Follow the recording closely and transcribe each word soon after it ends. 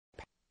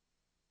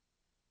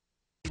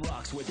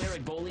Rocks with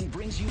Eric Bolling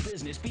brings you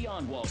business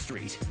beyond Wall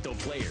Street. The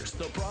players,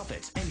 the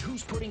profits, and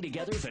who's putting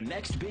together the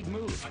next big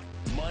move.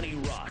 Money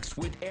Rocks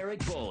with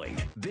Eric Bolling.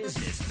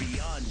 Business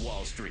beyond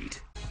Wall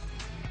Street.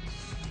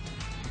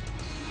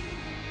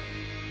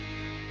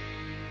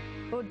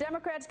 Will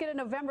Democrats get a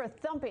November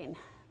thumping?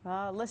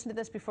 Listen to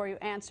this before you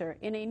answer.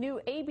 In a new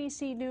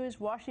ABC News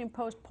Washington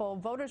Post poll,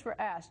 voters were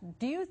asked,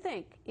 do you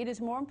think it is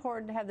more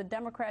important to have the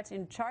Democrats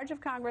in charge of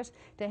Congress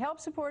to help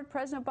support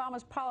President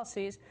Obama's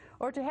policies,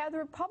 or to have the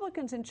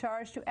Republicans in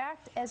charge to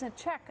act as a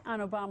check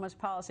on Obama's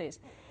policies?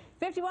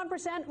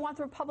 51% want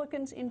the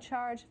Republicans in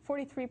charge,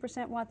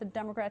 43% want the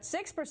Democrats,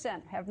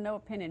 6% have no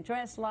opinion.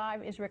 Joining us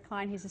live is Rick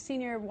Klein. He's the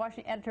senior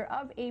Washington editor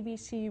of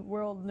ABC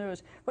World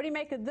News. What do you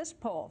make of this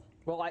poll?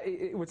 Well,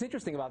 what's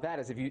interesting about that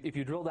is if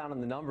you drill down on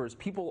the numbers,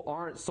 people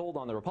aren't sold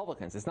on the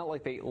Republicans. It's not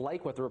like they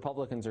like what the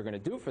Republicans are going to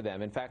do for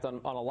them. In fact,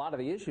 on a lot of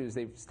the issues,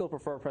 they still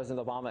prefer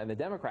President Obama and the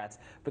Democrats,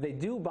 but they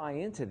do buy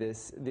into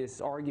this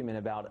argument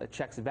about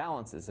checks and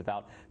balances,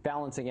 about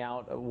balancing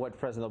out what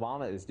President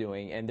Obama is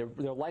doing, and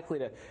they're likely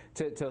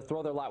to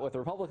throw their lot with the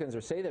Republicans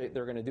or say that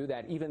they're going to do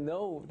that, even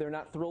though they're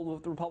not thrilled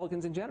with the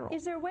Republicans in general.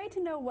 Is there a way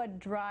to know what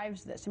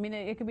drives this? I mean,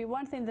 it could be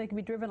one thing that could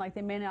be driven, like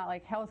they may not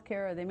like health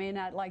care, or they may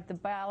not like the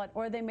ballot,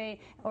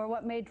 or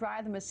what may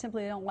drive them is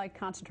simply they don't like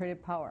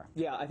concentrated power.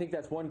 Yeah, I think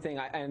that's one thing.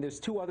 And there's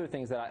two other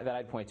things that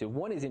I'd point to.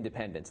 One is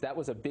independence. That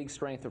was a big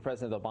strength for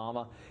President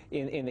Obama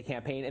in the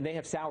campaign, and they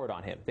have soured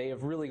on him. They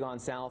have really gone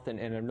south and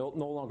are no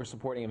longer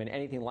supporting him in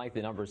anything like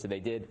the numbers that they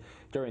did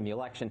during the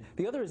election.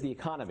 The other is the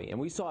economy, and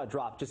we saw a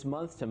drop just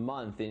month to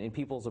month in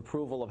people's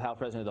approval of how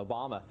President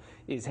Obama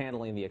is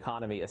handling the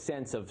economy. A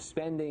sense of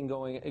spending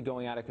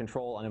going out of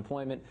control,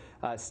 unemployment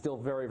still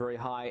very, very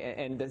high,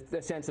 and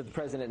the sense of the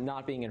president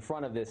not being in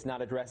front of this,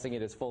 not addressing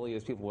it as fully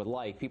as people would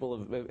like.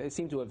 People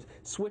seem to have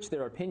switched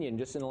their opinion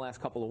just in the last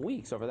couple of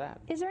weeks over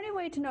that. Is there any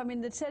way to know? I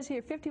mean, it says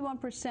here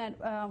 51%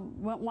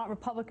 want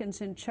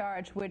Republicans in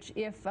charge, which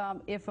if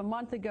a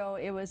month ago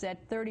it was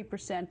at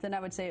 30%, then I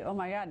would say, oh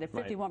my God, at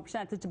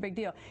 51%, that's a big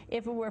deal.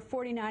 If it were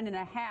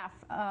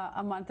 49.5%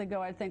 a month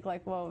ago, I'd think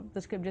like, well,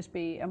 this could just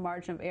be a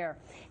margin of error.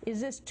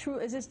 Is this true?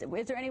 Is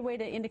there any way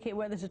to indicate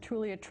whether this is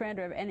truly a trend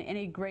or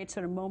any great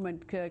sort of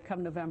moment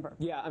come November?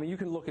 Yeah, I mean, you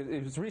can look at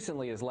it as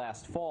recently as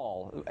last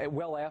fall,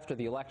 well after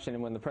the election,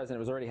 and when the president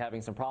was already having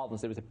some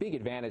problems, there was a big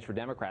advantage for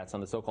Democrats on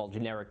the so-called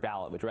generic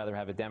ballot. Would you rather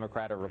have a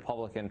Democrat or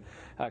Republican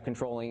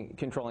controlling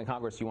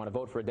Congress? You want to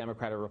vote for a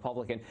Democrat or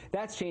Republican?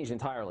 That's changed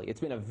entirely. It's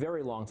been a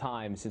very long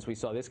time since we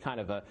saw this kind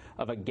of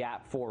a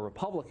gap for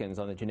Republicans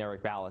on the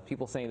generic ballot.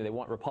 People saying that they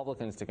want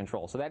Republicans to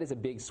control. So that is a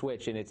big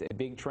switch, and it's a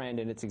big trend,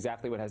 and it's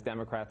exactly what has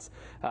Democrats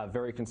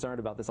very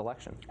concerned about this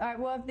election. All right.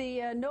 Well, if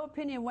the no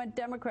opinion went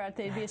Democrat,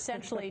 they'd be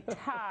essentially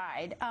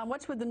tied.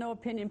 What's with the no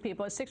opinion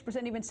people? Is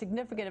 6% even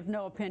significant if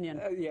no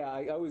opinion? Yeah,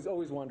 I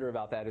always wonder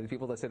about that. And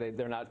people that say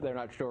they're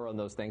not sure on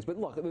those things. But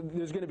look,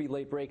 there's going to be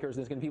late breakers.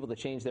 There's going to be people that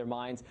change their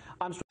minds.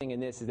 I'm saying in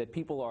this is that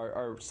people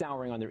are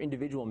souring on their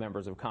individual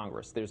members of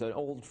Congress. There's an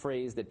old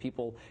phrase that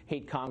people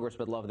hate Congress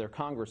but love their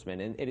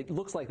congressman, and it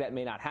looks like that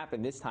may not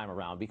happen this time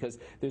around because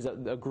there's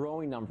a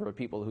growing number of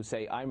people who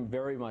say I'm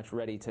very much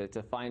ready to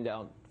find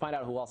out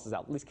who else is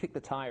out. At least kick the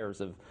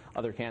tires of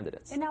other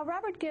candidates. And now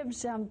Robert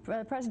Gibbs,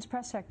 the President's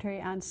press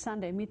secretary, on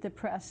Sunday, Meet the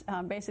Press,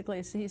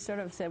 basically he sort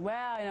of said,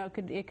 well, you know,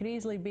 it could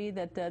easily be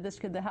that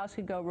the House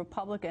could go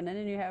Republican, and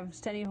then you have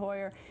Steny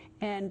Hoyer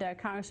and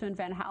Congressman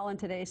Van Hollen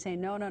today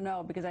saying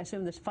no, because I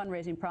assume there's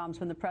fundraising problems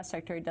when the press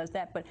secretary does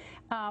that. But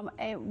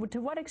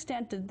to what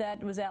extent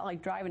was that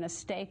like driving a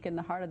stake in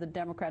the heart of the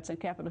Democrats on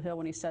Capitol Hill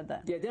when he said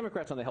that? Yeah,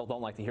 Democrats on the Hill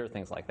don't like to hear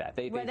things like that.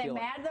 Were they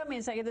mad though? I mean,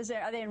 it's like,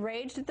 are they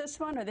enraged at this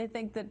one, or they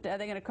think that are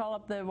they going to call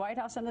up the White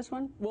House on this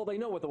one? Well, they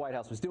know what the White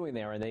House was doing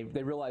there, and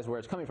they realize where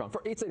it's coming from.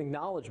 It's an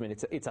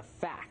acknowledgement. It's a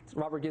fact.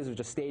 Robert Gibbs was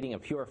just stating a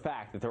pure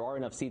fact that there are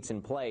enough seats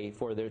in play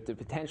for there to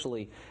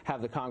potentially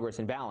have the Congress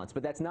in balance.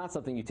 But that's not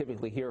something you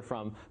typically hear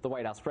from the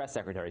White House press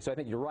secretary. So I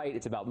think you're right.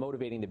 It's about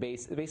motivating the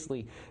base.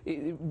 Basically,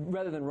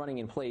 rather than running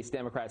in place,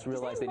 Democrats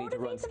realize they need to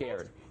run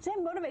scared. Does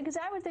that motivate? Because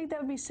I would think that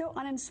would be so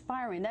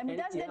uninspiring. I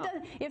mean,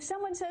 if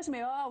someone says to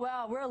me, "Oh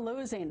well, we're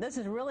losing. This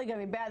is really going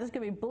to be bad. This is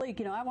going to be bleak.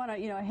 You know, I want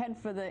to head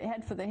for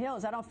the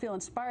hills. I don't feel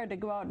inspired to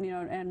go out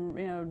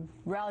and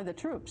rally the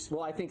troops."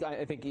 Well, I think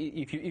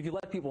if you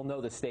let people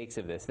know the stakes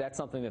of this, that's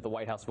something that the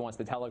White House wants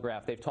to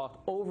telegraph. They've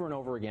talked over and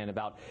over again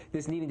about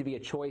this needing to be a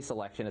choice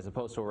election as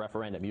opposed to a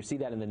referendum. You see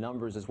that in the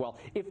numbers as well.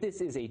 If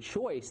this is a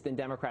choice, then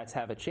Democrats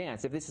have a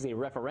chance. If this is a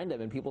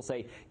referendum and people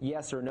say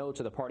yes or no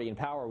to the party in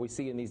power, we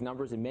see in these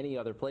numbers in many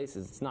other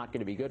places, it's not going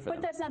to be good for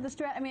them. But that's not the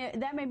strategy. I mean,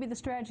 that may be the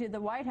strategy of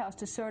the White House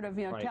to sort of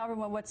tell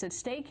everyone what's at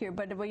stake here.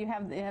 But when you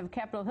have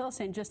Capitol Hill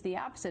saying just the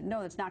opposite.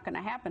 No, it's not going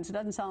to happen. So it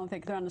doesn't sound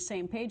like they're on the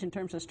same page in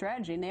terms of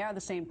strategy, and they are the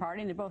same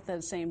party, and they both have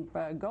the same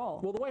goal.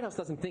 Well, the White House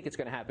doesn't think it's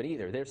going to happen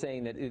either. They're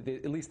saying that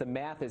at least the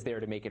math is there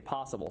to make it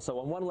possible. So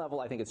on one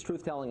level, I think it's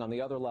truth-telling. On the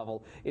other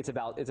level, it's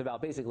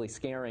about basically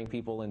scaring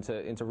people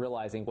into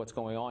realizing what's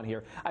going on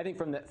here. I think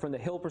from the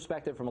Hill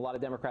perspective, from a lot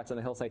of Democrats on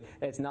the Hill say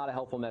it's not a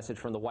helpful message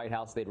from the White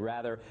House. They'd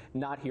rather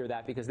not hear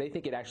that because they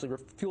think it actually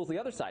fuels the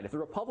other side. If the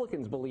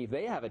Republicans believe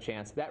they have a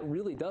chance, that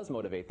really does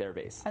motivate their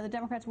base. Are the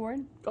Democrats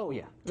worried? Oh,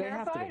 yeah.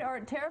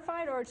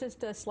 Terrified or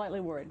just slightly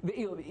worried?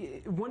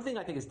 One thing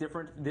I think is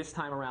different this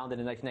time around than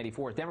in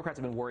 1994 is Democrats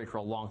have been worried for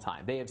a long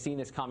time. They have seen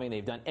this coming.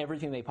 They've done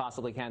everything they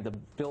possibly can to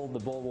build the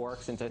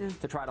bulwarks and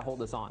to try to hold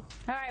this on.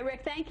 All right,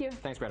 Rick, thank you.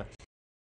 Thanks, Greta.